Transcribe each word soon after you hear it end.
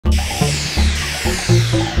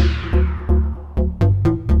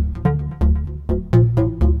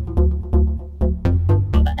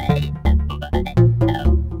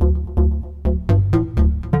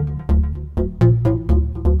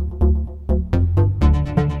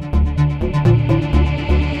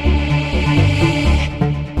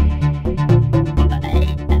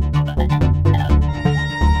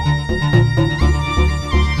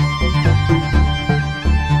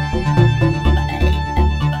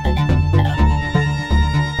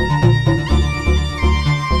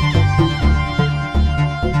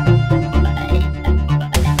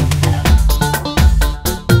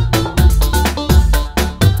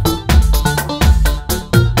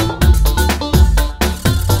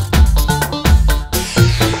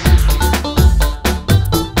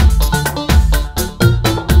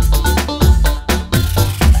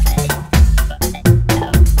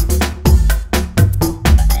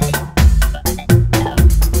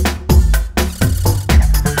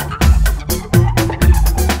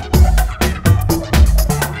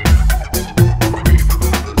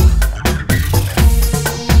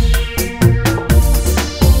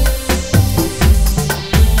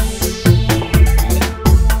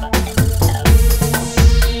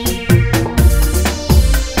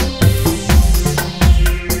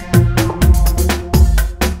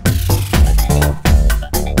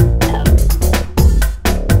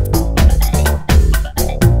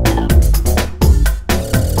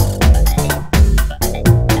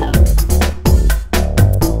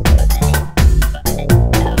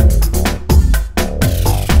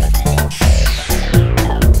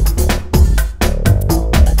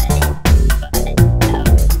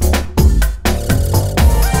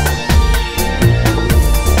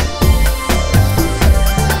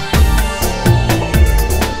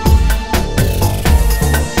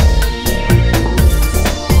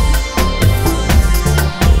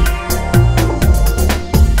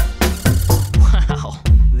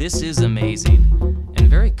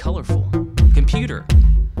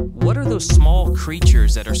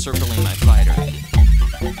creatures that are circling my fighter?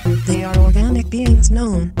 They are organic beings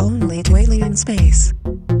known only to alien space.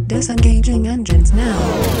 Disengaging engines now.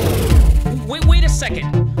 Wait a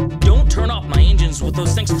second! Don't turn off my engines with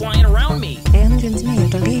those things flying around me! Engines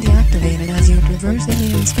need to be deactivated as you traverse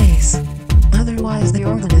alien space. Otherwise the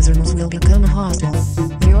organisms will become hostile.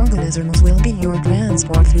 The organisms will be your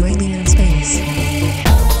transport through alien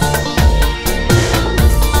space.